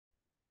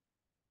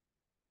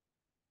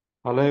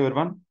Hello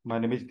everyone, my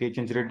name is K.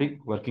 Reddy,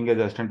 working as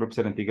assistant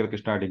professor in Tigal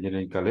Krishna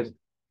Engineering College.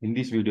 In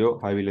this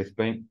video, I will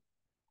explain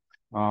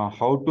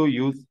how to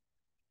use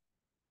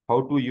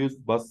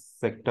bus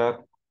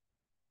selector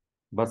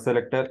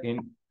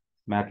in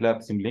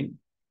Matlab Simulink.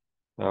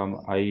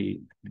 I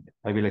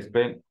will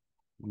explain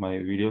my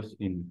videos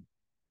in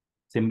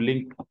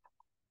Simulink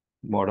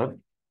model.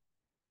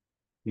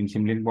 In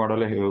Simulink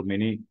model, I have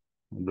many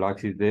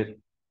blocks is there.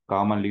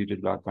 Common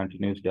lead block,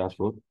 continuous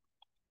dashboard.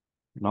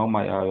 Now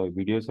my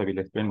videos I will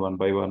explain one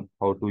by one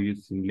how to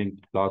use Simulink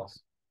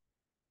blocks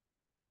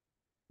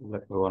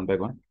one by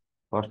one.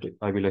 First,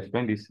 I will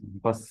explain this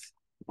bus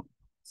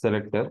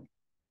selector,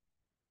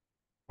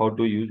 how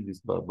to use this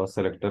bus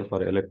selector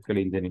for electrical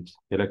engineers,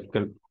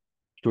 electrical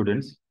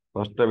students.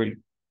 First, I will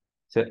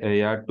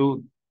say add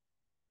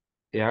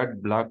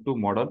block to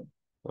model.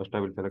 First,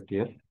 I will select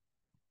here.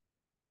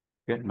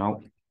 Okay,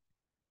 now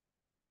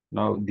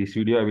this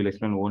video I will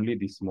explain only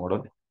this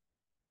model.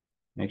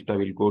 Next, I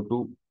will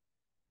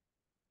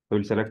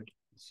select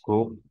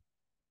scope.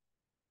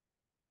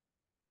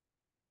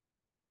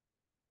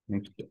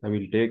 Next, I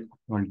will take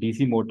one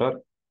DC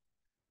motor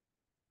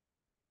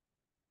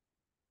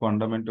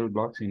fundamental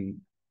blocks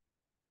in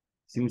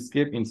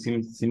Simscape. In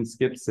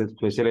Simscape,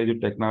 specialized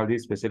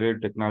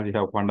technology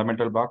have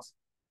fundamental blocks.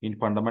 In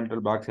fundamental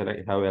blocks,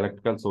 I have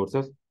electrical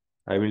sources.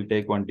 I will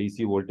take one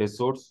DC voltage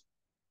source,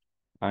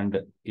 and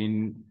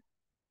in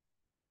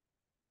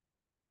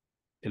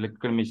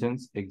electrical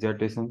machines,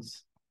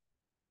 excitations,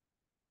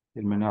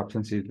 there many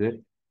options is there.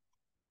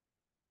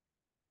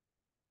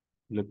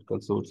 Electrical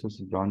sources,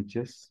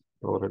 branches,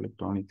 power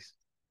electronics.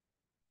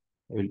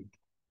 I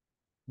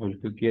will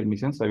click here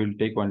missions. I will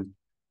take one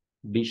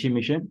DC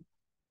mission.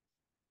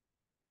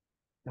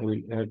 I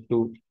will add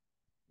to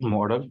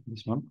model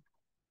this one.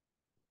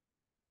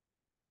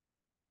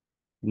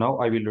 Now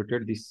I will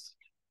rotate this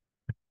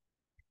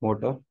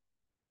motor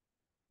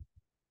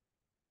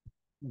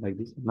like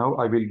this. Now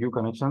I will give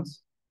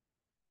connections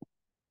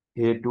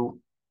A to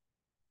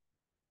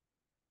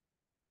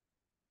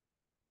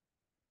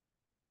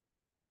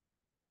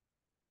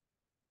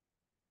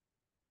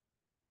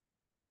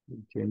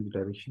change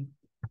direction.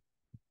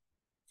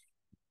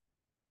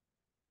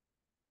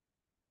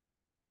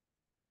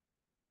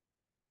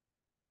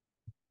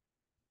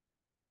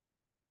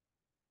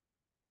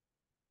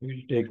 We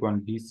will take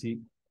one DC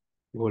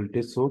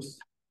voltage source.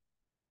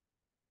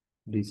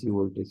 DC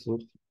voltage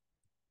source.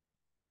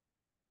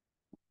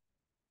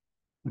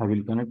 I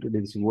will connect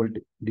this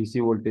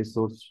DC voltage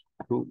source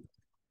to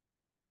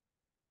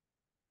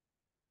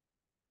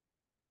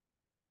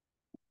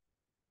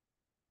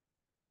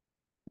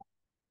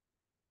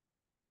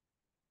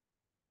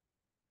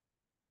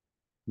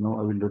now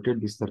I will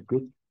rotate this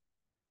circuit.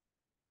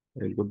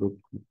 I will go to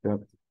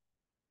left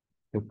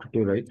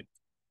to right.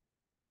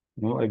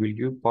 Now I will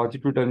give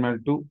positive terminal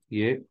to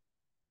A,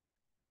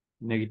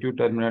 negative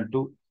terminal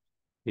to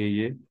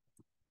AA.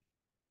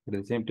 At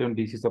the same time,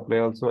 DC supply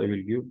also I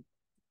will give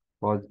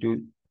positive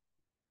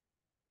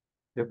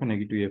F,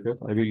 negative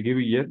FF. I will give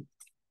here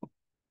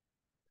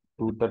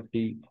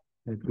 230,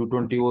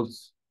 220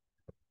 volts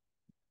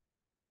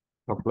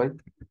supply.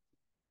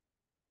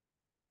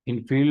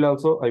 In field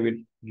also, I will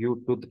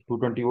give to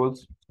 220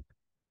 volts.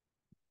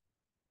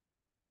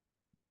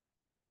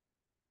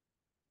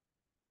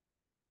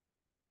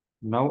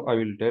 Now I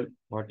will tell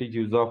what is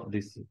use of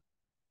this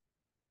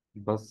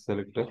bus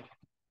selector.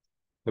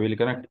 I will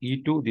connect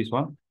E to this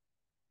one.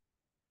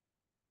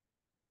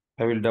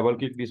 I will double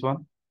click this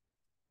one.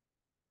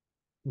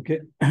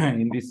 Okay.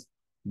 In this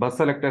bus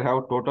selector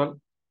have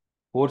total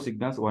 4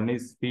 signals. One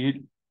is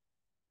speed.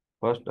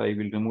 First, I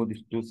will remove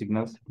these 2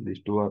 signals.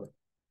 These 2 are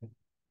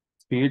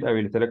speed. I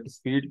will select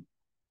speed.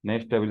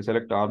 Next, I will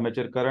select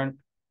armature current,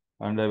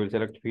 and I will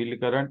select field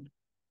current.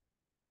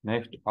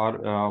 Next,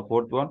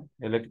 fourth one,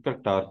 electrical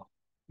torque.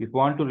 If you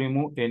want to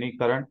remove any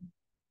current,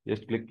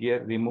 just click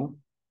here, remove.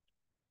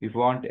 If you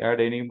want to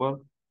add any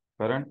more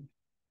current,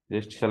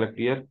 just select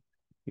here.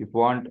 If you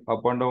want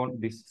up and down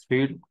this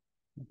speed,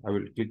 I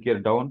will click here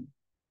down.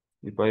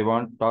 If I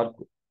want torque,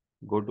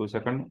 go to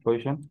second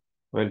position.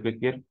 I will click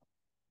here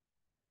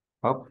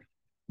up.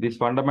 This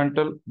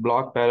fundamental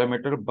block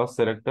parameter bus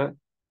selector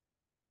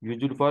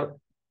used for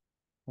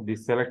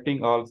this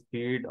selecting all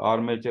speed,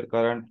 armature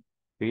current,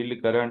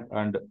 field current,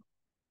 and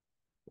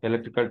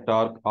electrical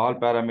torque. All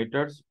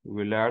parameters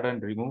we will add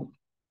and remove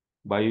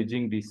by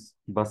using this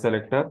bus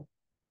selector.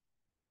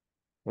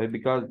 Why?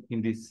 Because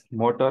in this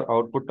motor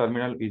output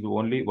terminal is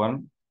only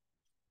one.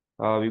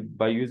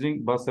 By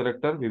using bus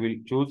selector, we will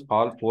choose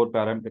all four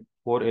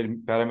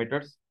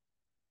parameters.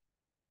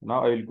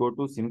 Now I will go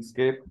to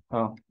Simscape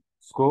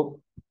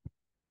scope.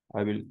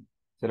 I will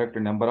select a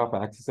number of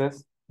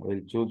axes. I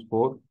will choose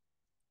 4.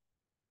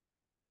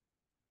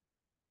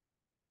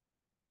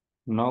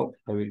 Now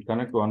I will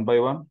connect one by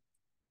one.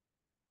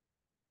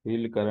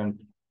 Field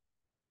current,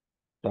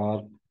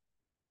 torque,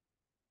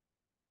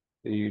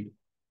 speed,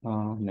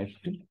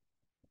 next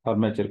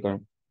armature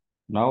current.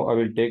 Now I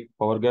will take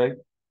power guide.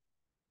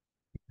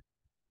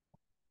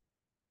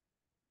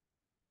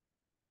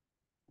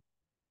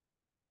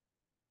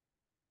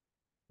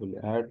 We'll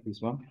add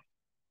this one.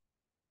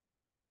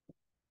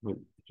 We'll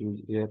choose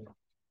here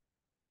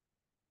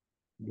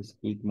the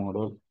speed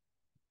model.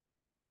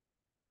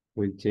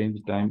 We'll change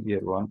time here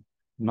 1.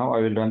 Now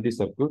I will run the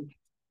circuit.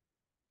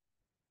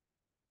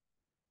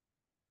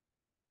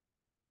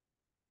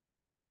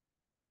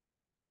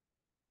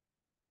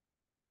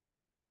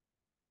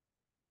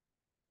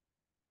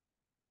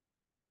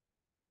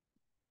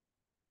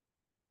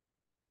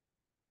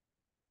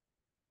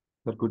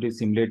 Circuit is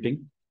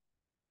simulating.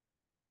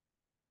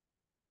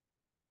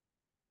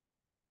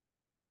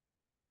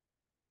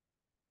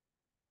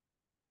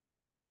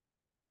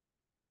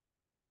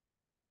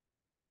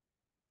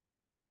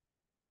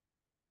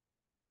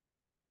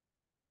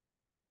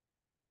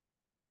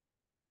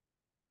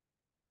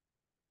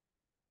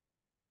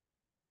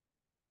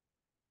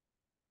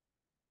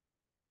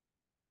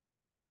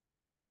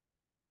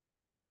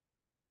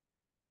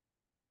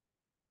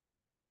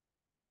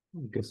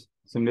 Okay,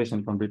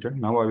 simulation completed.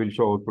 Now I will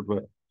show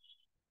output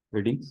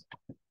readings.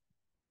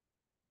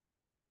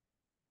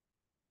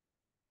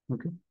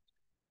 Okay.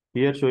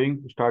 Here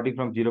showing starting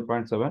from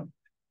 0.7.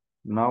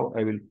 Now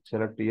I will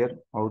select here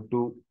how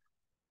to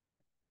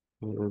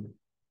uh,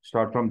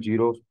 start from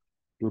 0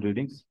 to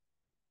readings.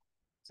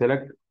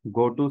 Select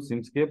go to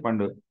Simscape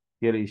and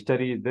here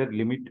history is there,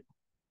 limit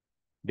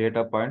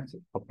data points,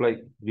 apply,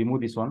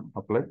 remove this one,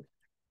 apply.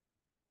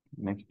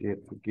 Next here,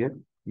 click here.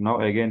 Now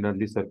again run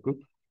the circuit.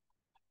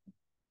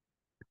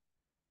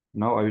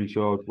 Now I will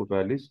show output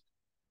values.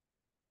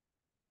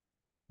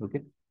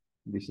 Okay.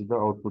 This is the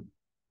output.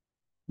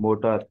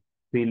 Motor,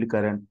 field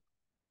current,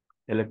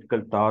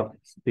 electrical torque,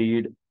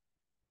 speed,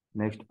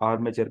 next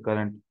armature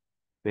current.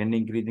 When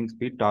increasing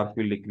speed, torque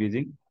will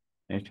decreasing.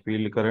 Next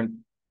field current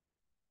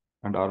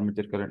and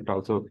armature current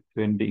also.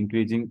 When the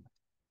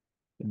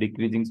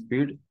decreasing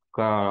speed,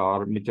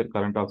 armature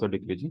current also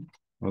decreasing.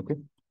 Okay.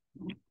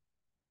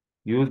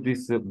 Use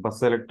this bus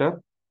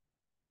selector.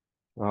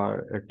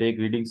 Take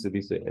readings.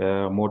 This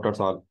motors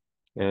are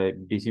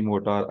DC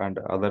motor and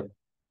other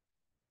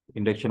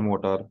induction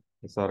motor,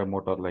 SRM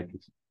motor like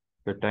this.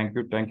 Okay,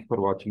 thank you for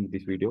watching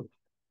this video.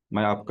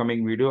 My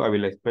upcoming video, I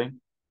will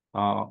explain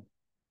why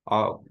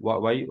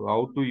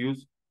how to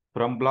use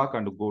from block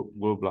and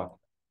go block.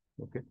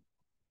 Okay.